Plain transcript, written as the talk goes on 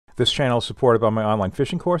This channel is supported by my online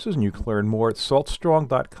fishing courses, and you can learn more at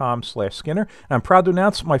saltstrong.com/Skinner. And I'm proud to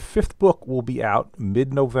announce my 5th book will be out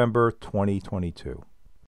mid-November 2022.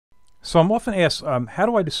 So I'm often asked, how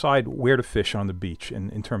do I decide where to fish on the beach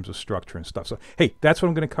in terms of structure and stuff? So, hey, that's what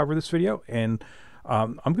I'm going to cover this video, and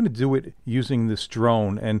I'm going to do it using this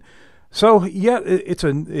drone. And so, yeah,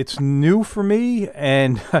 it's new for me,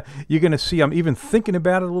 and you're going to see I'm even thinking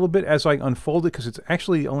about it a little bit as I unfold it, because it's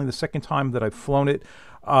actually only the 2nd time that I've flown it.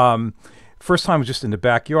 First time was just in the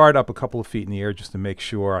backyard, up a couple of feet in the air, just to make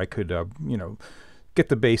sure I could, get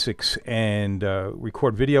the basics and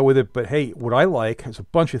record video with it. But hey, what I like is a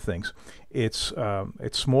bunch of things. It's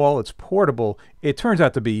small, it's portable. It turns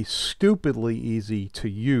out to be stupidly easy to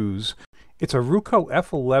use. It's a RUKO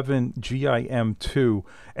F11GIM2,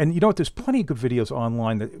 and you know what? There's plenty of good videos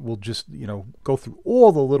online that will just go through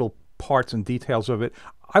all the little parts and details of it.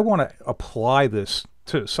 I want to apply this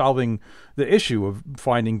to solving the issue of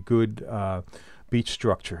finding good beach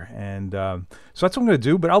structure, and so that's what I'm going to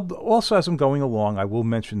do. But I'll also, as I'm going along, I will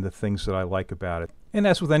mention the things that I like about it. And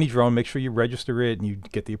as with any drone, make sure you register it and you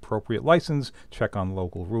get the appropriate license, check on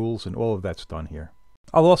local rules, and all of that's done here.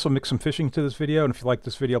 I'll also mix some fishing to this video, and if you like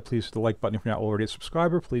this video, please hit the like button. If you're not already a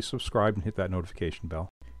subscriber, please subscribe and hit that notification bell.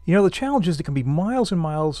 You know, the challenge is there can be miles and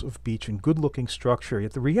miles of beach and good-looking structure,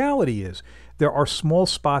 yet the reality is there are small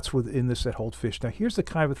spots within this that hold fish. Now, here's the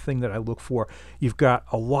kind of thing that I look for. You've got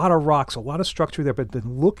a lot of rocks, a lot of structure there, but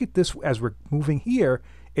then look at this as we're moving here,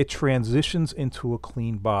 it transitions into a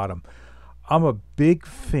clean bottom. I'm a big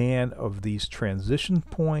fan of these transition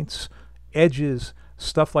points, edges,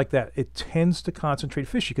 stuff like that. It tends to concentrate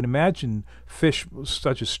fish. You can imagine fish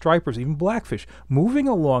such as stripers, even blackfish, moving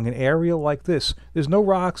along an area like this. There's no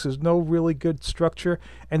rocks, there's no really good structure,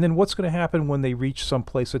 and then what's going to happen when they reach some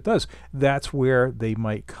place that does? That's where they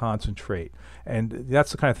might concentrate, and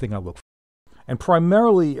that's the kind of thing I look for. And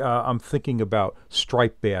primarily I'm thinking about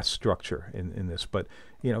striped bass structure in this, but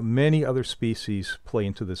many other species play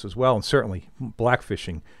into this as well, and certainly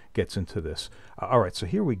blackfishing gets into this. All right, so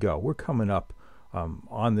here we go. We're coming up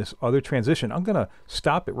on this other transition. I'm going to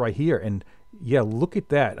stop it right here, and yeah, look at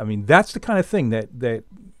that. I mean, that's the kind of thing that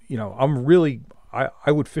I'm really,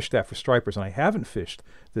 I would fish that for stripers, and I haven't fished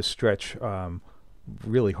this stretch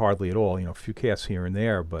really hardly at all. A few casts here and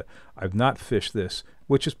there, but I've not fished this,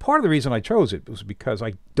 which is part of the reason I chose it, was because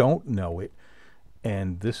I don't know it,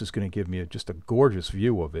 and this is going to give me just a gorgeous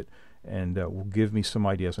view of it, and will give me some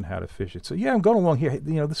ideas on how to fish it. So yeah, I'm going along here.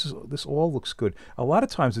 This all looks good. A lot of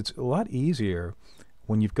times it's a lot easier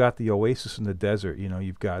when you've got the oasis in the desert.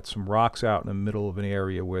 You've got some rocks out in the middle of an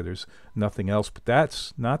area where there's nothing else, but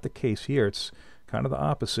that's not the case here. It's kind of the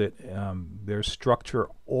opposite. There's structure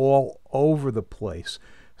all over the place.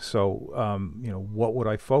 So what would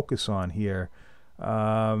I focus on here?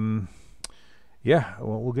 Yeah,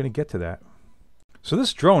 well, we're going to get to that. So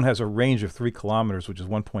this drone has a range of 3 kilometers, which is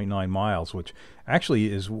 1.9 miles, which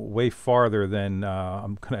actually is way farther than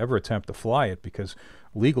I'm going to ever attempt to fly it, because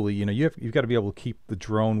legally, you've got to be able to keep the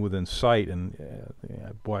drone within sight, and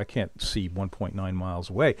boy, I can't see 1.9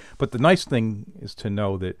 miles away. But the nice thing is to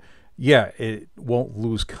know that, yeah, it won't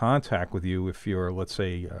lose contact with you if you're, let's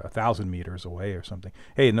say, 1,000 meters away or something.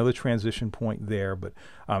 Hey, another transition point there, but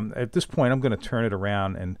at this point I'm going to turn it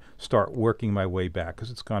around and start working my way back, because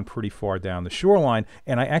it's gone pretty far down the shoreline,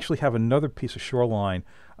 and I actually have another piece of shoreline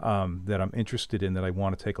that I'm interested in that I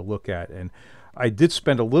want to take a look at. And I did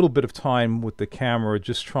spend a little bit of time with the camera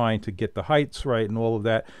just trying to get the heights right and all of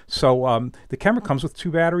that. So the camera comes with 2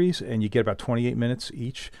 batteries, and you get about 28 minutes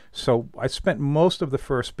each. So I spent most of the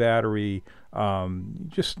first battery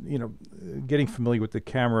just getting familiar with the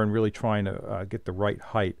camera and really trying to get the right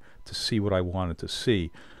height to see what I wanted to see.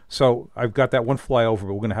 So I've got that one flyover,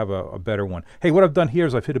 but we're going to have a better one. Hey, what I've done here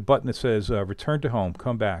is I've hit a button that says return to home,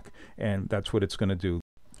 come back, and that's what it's going to do.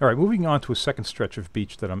 All right, moving on to a second stretch of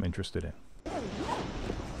beach that I'm interested in.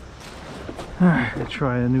 All right, let's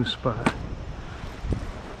try a new spot.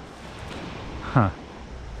 Huh.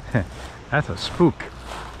 That's a spook.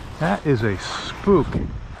 That is a spook.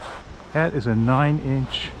 That is a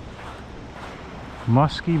 9-inch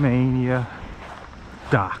Muskie Mania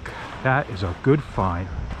dock. That is a good find.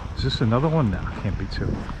 Is this another one? No, can't be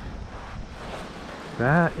 2.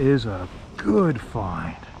 That is a good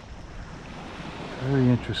find. Very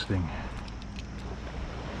interesting.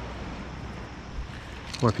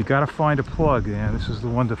 Well, if you gotta find a plug, yeah, this is the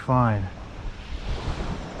one to find.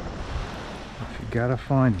 If you gotta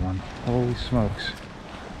find one, holy smokes.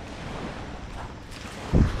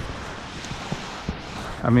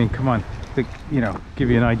 I mean, come on,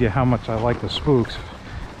 give you an idea how much I like the spooks.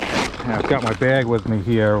 I've got my bag with me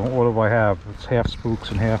here. What do I have? It's half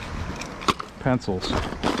spooks and half pencils.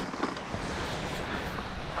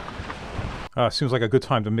 Seems like a good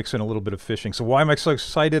time to mix in a little bit of fishing. So why am I so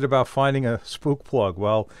excited about finding a spook plug?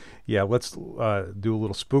 Well, yeah, let's do a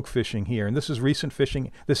little spook fishing here. And this is recent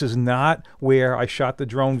fishing. This is not where I shot the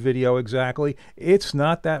drone video exactly. It's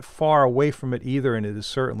not that far away from it either, and it is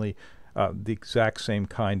certainly the exact same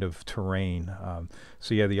kind of terrain.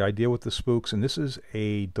 So yeah, the idea with the spooks, and this is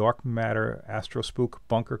a dark matter astro spook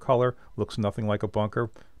bunker color. Looks nothing like a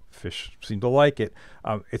bunker. Fish seem to like it.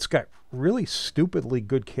 It's got really stupidly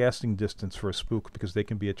good casting distance for a spook because they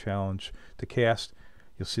can be a challenge to cast.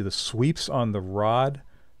 You'll see the sweeps on the rod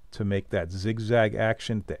to make that zigzag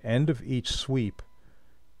action. At the end of each sweep,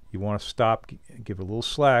 you want to stop, give it a little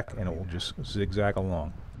slack, and it will just zigzag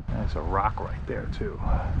along. There's a rock right there too.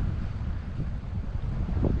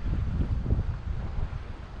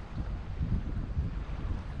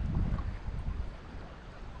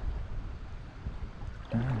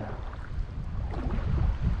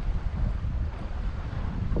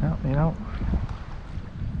 Well, you know,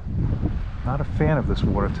 not a fan of this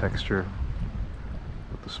water texture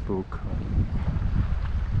with the spook.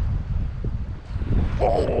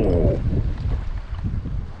 Oh!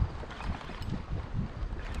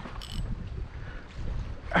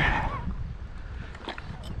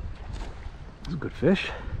 This is a good fish.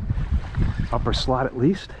 Upper slot at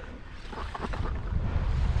least.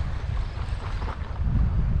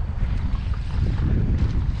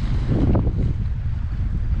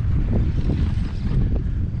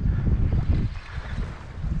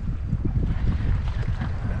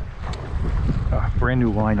 Brand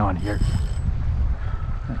new line on here.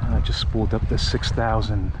 I just spooled up this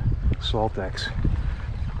 6,000 Salt X.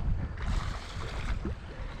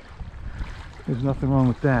 There's nothing wrong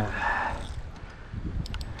with that.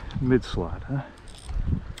 Mid slot, huh?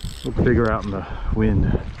 A little bigger out in the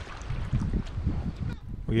wind.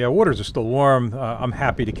 Well, yeah, waters are still warm. I'm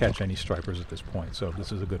happy to catch any stripers at this point, so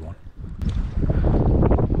this is a good one.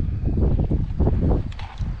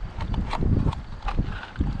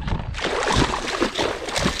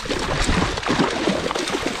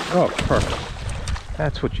 Oh, perfect.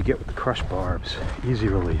 That's what you get with the crush barbs. Easy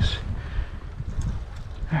release.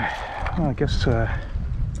 Well, I guess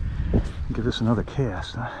give this another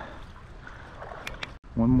cast, huh?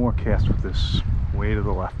 One more cast with this way to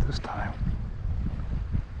the left this time.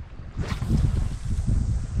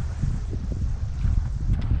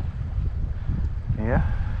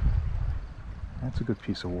 Yeah, that's a good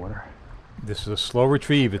piece of water. This is a slow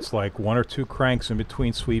retrieve. It's like 1 or 2 cranks in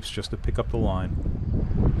between sweeps just to pick up the line.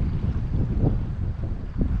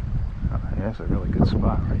 That's a really good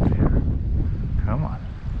spot right there. Come on.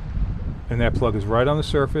 And that plug is right on the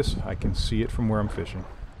surface. I can see it from where I'm fishing.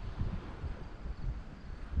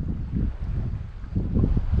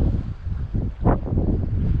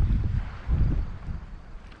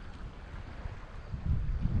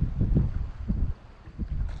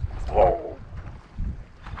 Oh.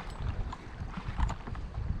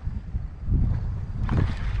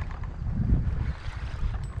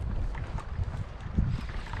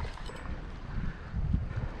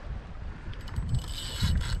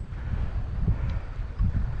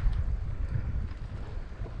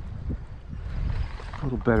 A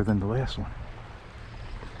little better than the last one.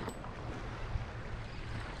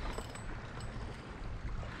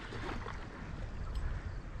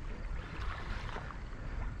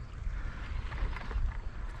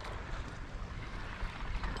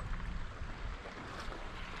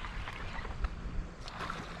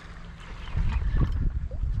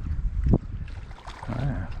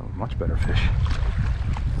 A much better fish.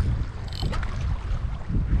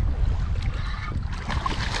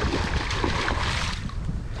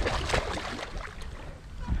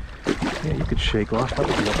 Yeah, you could shake off. That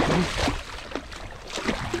would be okay.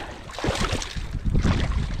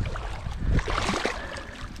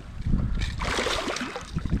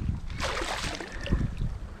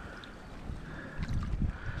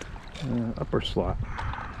 Upper slot.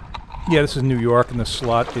 Yeah, this is New York, and the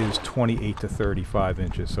slot is 28 to 35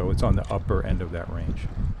 inches, so it's on the upper end of that range.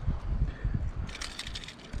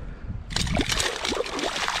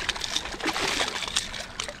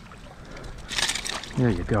 There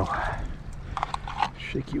you go.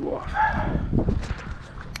 Shake you off.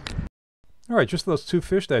 All right, just those 2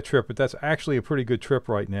 fish that trip, but that's actually a pretty good trip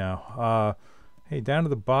right now. Hey, down to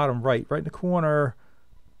the bottom right in the corner.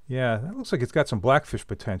 Yeah, that looks like it's got some blackfish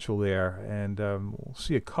potential there, and we'll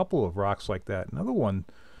see a couple of rocks like that. Another one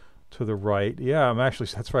to the right. Yeah,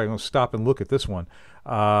 that's right, I'm going to stop and look at this one.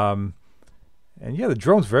 And yeah, the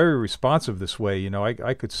drone's very responsive this way. You know,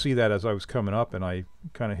 I could see that as I was coming up, and I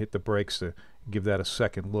kind of hit the brakes to give that a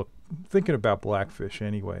second look, thinking about blackfish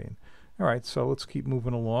anyway. All right, so let's keep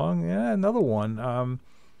moving along. Yeah, another one.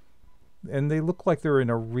 and they look like they're in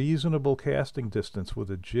a reasonable casting distance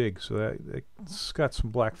with a jig, so it's got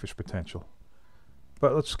some blackfish potential.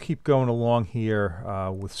 But let's keep going along here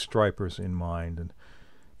with stripers in mind. And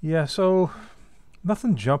yeah, so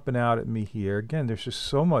nothing jumping out at me here. Again, there's just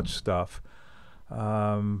so much stuff.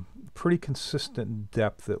 Pretty consistent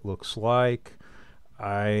depth, it looks like.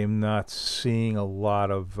 I'm not seeing a lot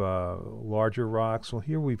of larger rocks. Well,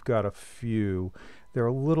 here we've got a few. They're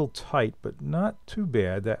a little tight, but not too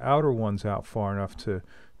bad. The outer one's out far enough to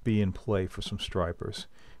be in play for some stripers.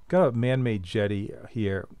 Got a man-made jetty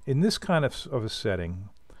here. In this kind of a setting,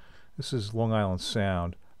 this is Long Island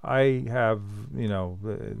Sound, I have, you know,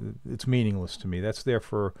 it's meaningless to me. That's there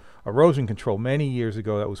for erosion control. Many years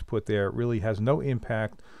ago that was put there. It really has no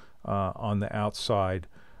impact on the outside,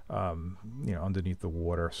 you know, underneath the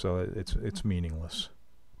water, so it's meaningless.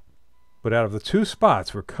 But out of the two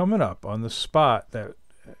spots, we're coming up on the spot that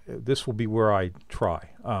this will be where I try.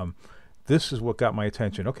 This is what got my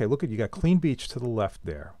attention. Okay, look you got clean beach to the left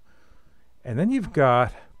there. And then you've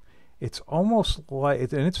got, it's almost like,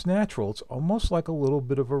 and it's natural, it's almost like a little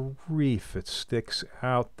bit of a reef. It sticks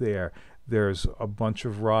out there. There's a bunch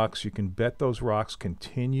of rocks. You can bet those rocks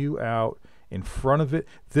continue out in front of it.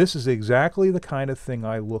 This is exactly the kind of thing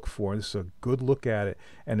I look for. This is a good look at it.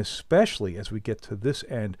 And especially as we get to this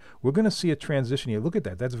end, we're going to see a transition here. Look at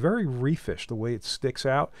that. That's very reefish, the way it sticks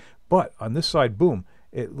out. But on this side, boom,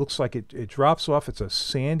 it looks like it drops off. It's a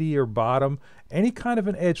sandier bottom. Any kind of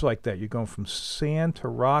an edge like that, you're going from sand to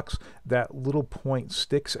rocks, that little point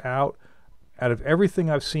sticks out. Out of everything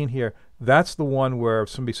I've seen here, that's the one where if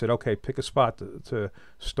somebody said, okay, pick a spot to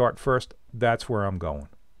start first, that's where I'm going.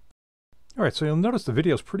 All right, so you'll notice the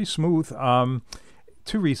video is pretty smooth.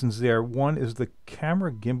 Two reasons there. One is the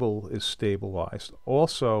camera gimbal is stabilized.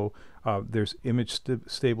 Also, there's image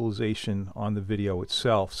stabilization on the video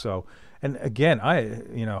itself. So, and again,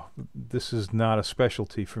 you know, this is not a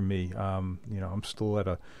specialty for me. You know, I'm still at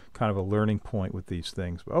a kind of a learning point with these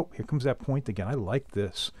things. Oh, here comes that point again. I like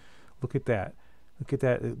this. Look at that. Look at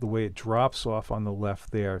that, the way it drops off on the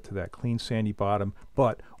left there to that clean sandy bottom,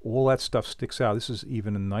 but all that stuff sticks out. This is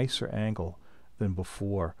even a nicer angle than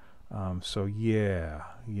before. So yeah,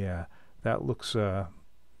 that looks,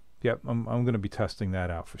 yep, I'm going to be testing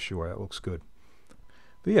that out for sure. That looks good.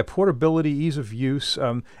 But yeah, portability, ease of use,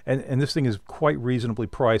 and this thing is quite reasonably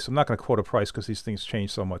priced. I'm not going to quote a price because these things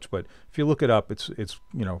change so much, but if you look it up, it's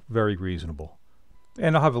you know, very reasonable.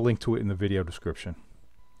 And I'll have a link to it in the video description.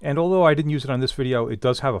 And although I didn't use it on this video, it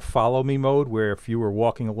does have a follow me mode where if you were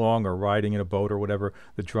walking along or riding in a boat or whatever,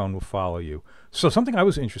 the drone will follow you. So something I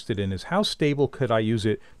was interested in is how stable could I use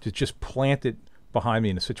it to just plant it behind me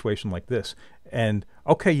in a situation like this? And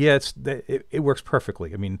okay, yeah, it works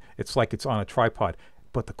perfectly. I mean, it's like it's on a tripod.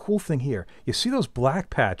 But the cool thing here, you see those black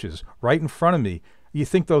patches right in front of me. You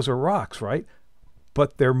think those are rocks, right?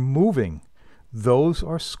 But they're moving. Those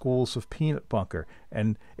are schools of peanut bunker.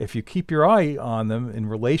 And if you keep your eye on them in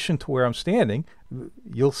relation to where I'm standing,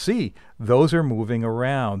 you'll see those are moving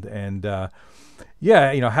around. And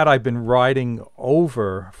yeah, you know, had I been flying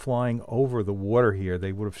over the water here,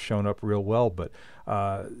 they would have shown up real well. But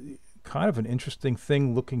kind of an interesting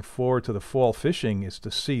thing looking forward to the fall fishing is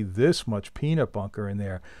to see this much peanut bunker in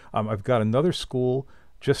there. I've got another school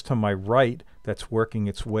just to my right that's working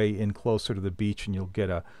its way in closer to the beach, and you'll get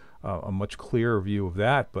a much clearer view of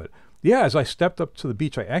that. But yeah, as I stepped up to the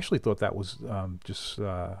beach, I actually thought that was just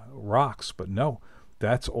rocks, but no,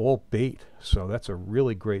 that's all bait. So that's a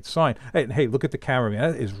really great sign. Hey, look at the camera,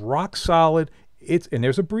 man. That is rock solid. And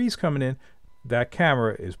there's a breeze coming in. That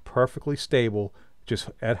camera is perfectly stable,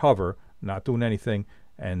 just at hover, not doing anything,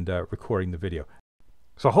 and recording the video.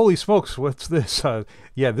 So holy smokes, what's this?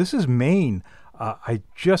 Yeah, this is Maine. I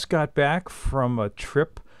just got back from a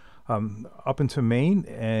trip up into Maine,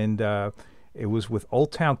 and it was with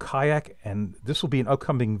Old Town Kayak, and this will be an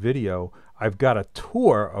upcoming video. I've got a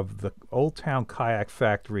tour of the Old Town Kayak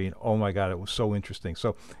factory, and oh my God, it was so interesting.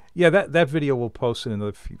 So yeah, that video will post in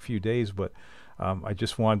another few days, but I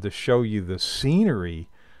just wanted to show you the scenery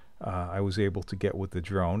I was able to get with the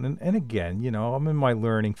drone. And again, you know, I'm in my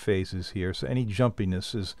learning phases here, so any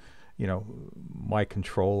jumpiness is, you know, my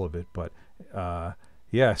control of it. But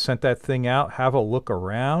yeah, sent that thing out, have a look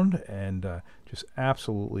around, and just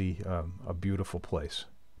absolutely a beautiful place.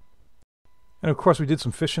 And of course, we did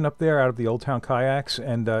some fishing up there out of the Old Town Kayaks,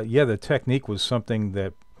 and yeah, the technique was something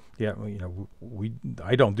that, yeah, you know,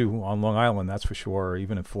 I don't do on Long Island, that's for sure, or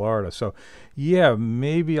even in Florida. So yeah,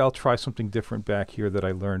 maybe I'll try something different back here that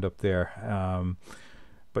I learned up there.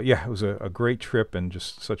 But yeah, it was a great trip and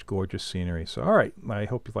just such gorgeous scenery. So all right, I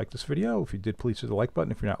hope you liked this video. If you did, please hit the like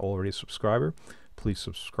button. If you're not already a subscriber, please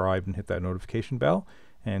subscribe and hit that notification bell.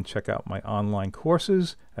 and check out my online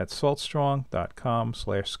courses at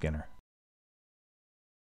saltstrong.com/Skinner.